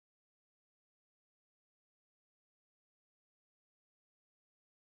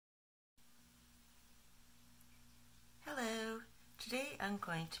I'm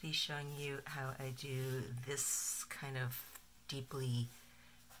going to be showing you how I do this kind of deeply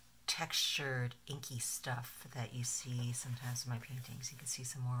textured, inky stuff that you see sometimes in my paintings. You can see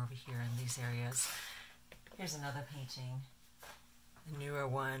some more over here in these areas. Here's another painting, a newer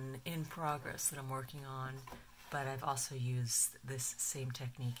one in progress that I'm working on, but I've also used this same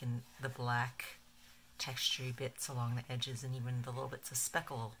technique in the black textury bits along the edges and even the little bits of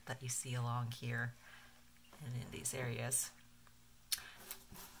speckle that you see along here and in these areas.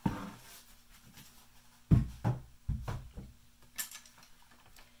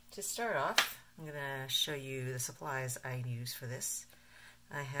 To start off, I'm going to show you the supplies I use for this.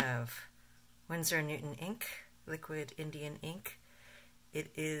 I have Winsor & Newton ink, liquid Indian ink.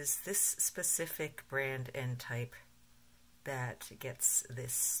 It is this specific brand and type that gets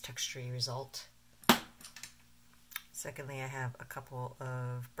this textury result. Secondly, I have a couple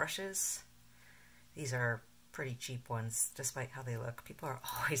of brushes. These are pretty cheap ones, despite how they look. People are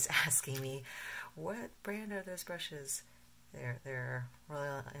always asking me, what brand are those brushes? They're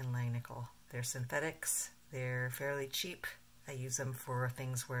Royal and Langnickel. They're synthetics. They're fairly cheap. I use them for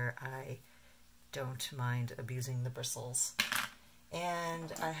things where I don't mind abusing the bristles.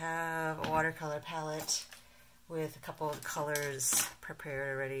 And I have a watercolor palette with a couple of colors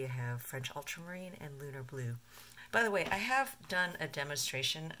prepared already. I have French Ultramarine and Lunar Blue. By the way, I have done a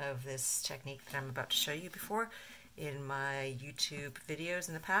demonstration of this technique that I'm about to show you before in my YouTube videos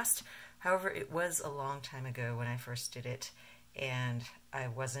in the past. However, it was a long time ago when I first did it, and I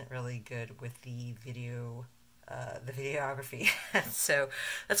wasn't really good with the videography. So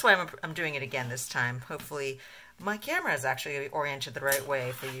that's why I'm doing it again this time. Hopefully my camera is actually oriented the right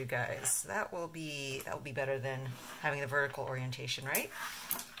way for you guys. That will be better than having the vertical orientation, right?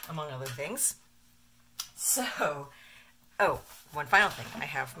 Among other things. So, one final thing. I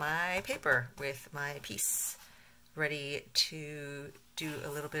have my paper with my piece ready to do a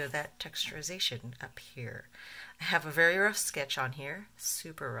little bit of that texturization up here. I have a very rough sketch on here,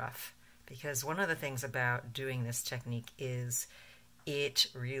 super rough, because one of the things about doing this technique is it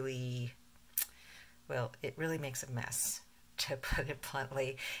really makes a mess, to put it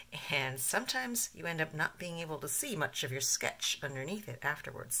bluntly, and sometimes you end up not being able to see much of your sketch underneath it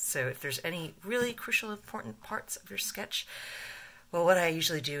afterwards. So if there's any really crucial important parts of your sketch, well, what I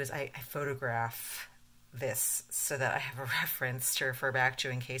usually do is I photograph this so that I have a reference to refer back to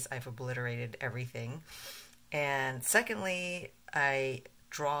in case I've obliterated everything. And secondly, I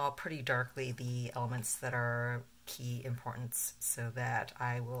draw pretty darkly the elements that are key importance so that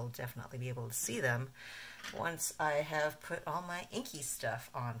I will definitely be able to see them once I have put all my inky stuff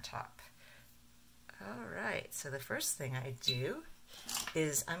on top. Alright, so the first thing I do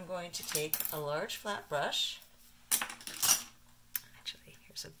is I'm going to take a large flat brush. Actually,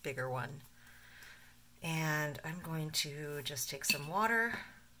 here's a bigger one. And I'm going to just take some water,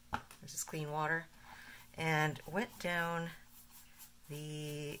 this is clean water, and wet down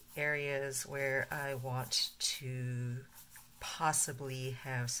the areas where I want to possibly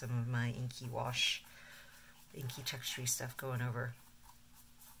have some of my inky wash, inky textury stuff going over.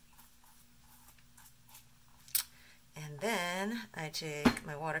 And then I take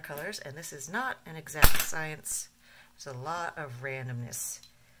my watercolors, and this is not an exact science. There's a lot of randomness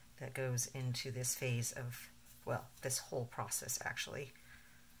that goes into this phase of, well, this whole process actually,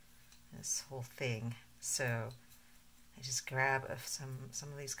 this whole thing. So I just grab some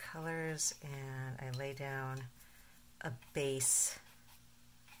of these colors and I lay down a base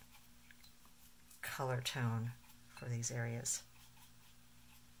color tone for these areas.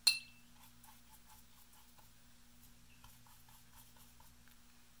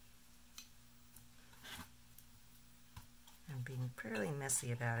 I'm being fairly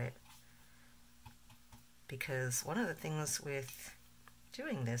messy about it because one of the things with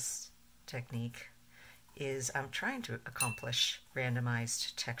doing this technique is I'm trying to accomplish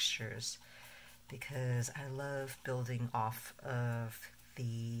randomized textures because I love building off of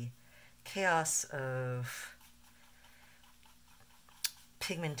the chaos of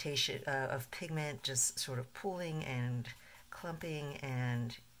pigmentation, of pigment just sort of pooling and clumping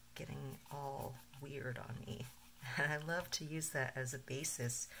and getting all weird on me. And I love to use that as a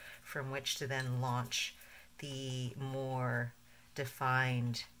basis from which to then launch the more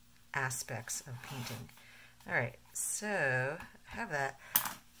defined aspects of painting. Alright, so I have that.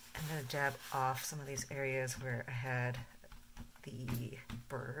 I'm going to dab off some of these areas where I had the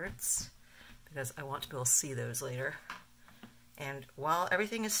birds because I want to be able to see those later. And while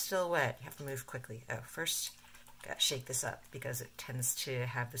everything is still wet, you have to move quickly. Oh, first, got to shake this up because it tends to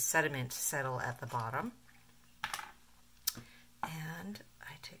have the sediment settle at the bottom. And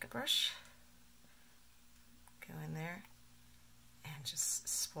I take a brush, go in there, and and just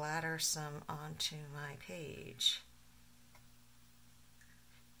splatter some onto my page.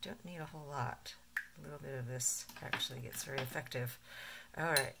 Don't need a whole lot. A little bit of this actually gets very effective. All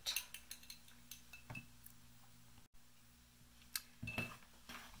right.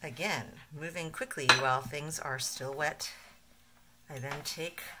 Again, moving quickly while things are still wet. I then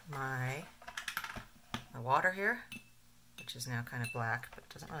take my water here, which is now kind of black, but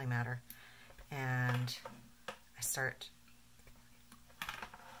it doesn't really matter, and I start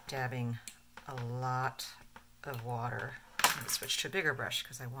dabbing a lot of water. I'm going to switch to a bigger brush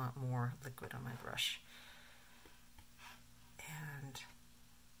because I want more liquid on my brush. And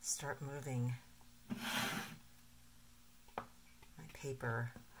start moving my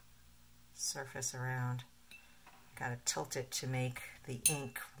paper surface around. Got to tilt it to make the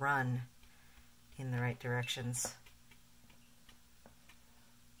ink run in the right directions.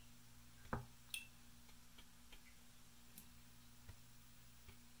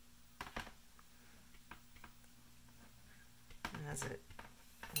 And as it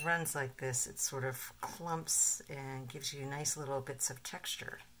runs like this, it sort of clumps and gives you nice little bits of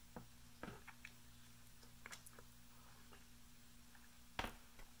texture.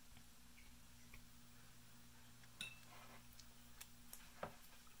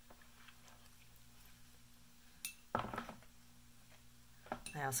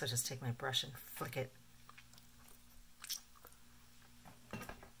 I also just take my brush and flick it.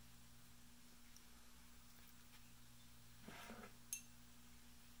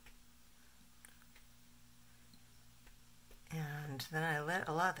 And then I let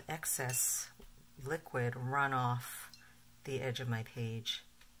a lot of the excess liquid run off the edge of my page.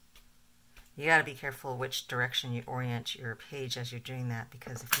 You got to be careful which direction you orient your page as you're doing that,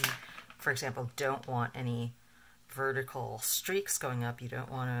 because if you, for example, don't want any vertical streaks going up, you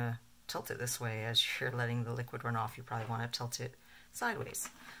don't want to tilt it this way as you're letting the liquid run off. You probably want to tilt it sideways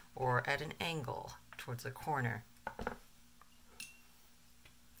or at an angle towards the corner.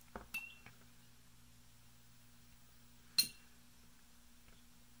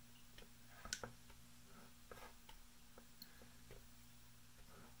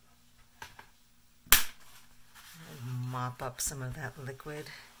 Mop up some of that liquid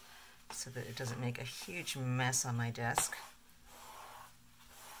so that it doesn't make a huge mess on my desk.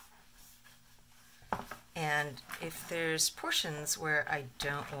 And if there's portions where I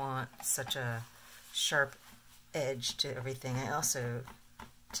don't want such a sharp edge to everything, I also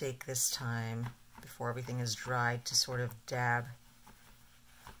take this time before everything is dried to sort of dab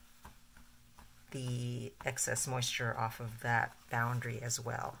the excess moisture off of that boundary as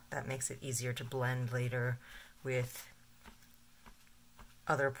well. That makes it easier to blend later with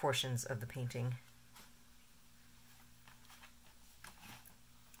other portions of the painting.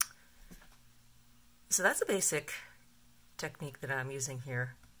 So that's a basic technique that I'm using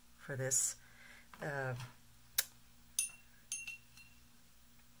here for this.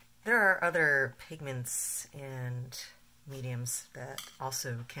 There are other pigments and mediums that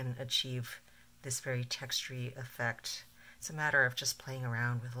also can achieve this very textury effect. It's a matter of just playing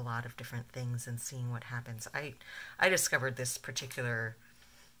around with a lot of different things and seeing what happens. I discovered this particular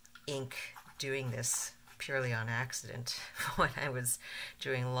ink doing this purely on accident when I was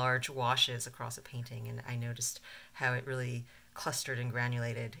doing large washes across a painting, and I noticed how it really clustered and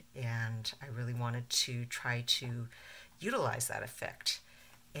granulated, and I really wanted to try to utilize that effect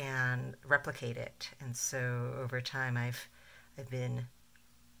and replicate it. And so over time I've been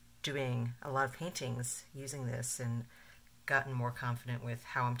doing a lot of paintings using this and gotten more confident with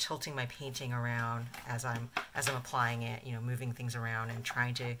how I'm tilting my painting around as I'm applying it, you know, moving things around and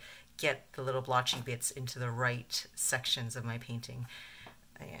trying to get the little blotchy bits into the right sections of my painting.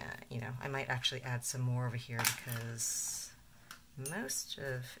 You know, I might actually add some more over here because most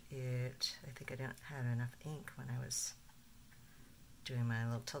of it, I think I didn't have enough ink when I was doing my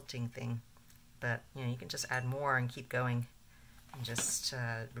little tilting thing. But, you know, you can just add more and keep going and just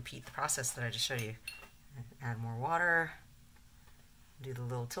repeat the process that I just showed you. Add more water, do the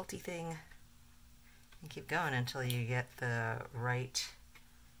little tilty thing, and keep going until you get the right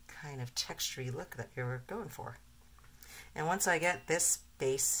kind of textury look that you're going for. And once I get this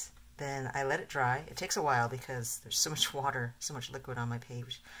base, then I let it dry. It takes a while because there's so much water, so much liquid on my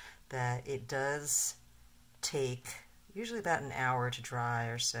page that it does take usually about an hour to dry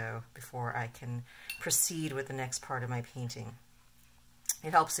or so before I can proceed with the next part of my painting.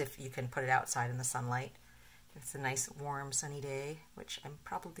 It helps if you can put it outside in the sunlight. If it's a nice warm sunny day, which I'm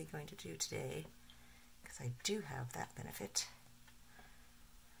probably going to do today because I do have that benefit.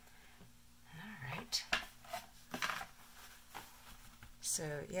 Alright. So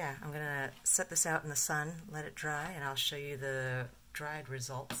yeah, I'm going to set this out in the sun, let it dry, and I'll show you the dried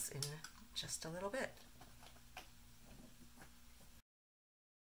results in just a little bit.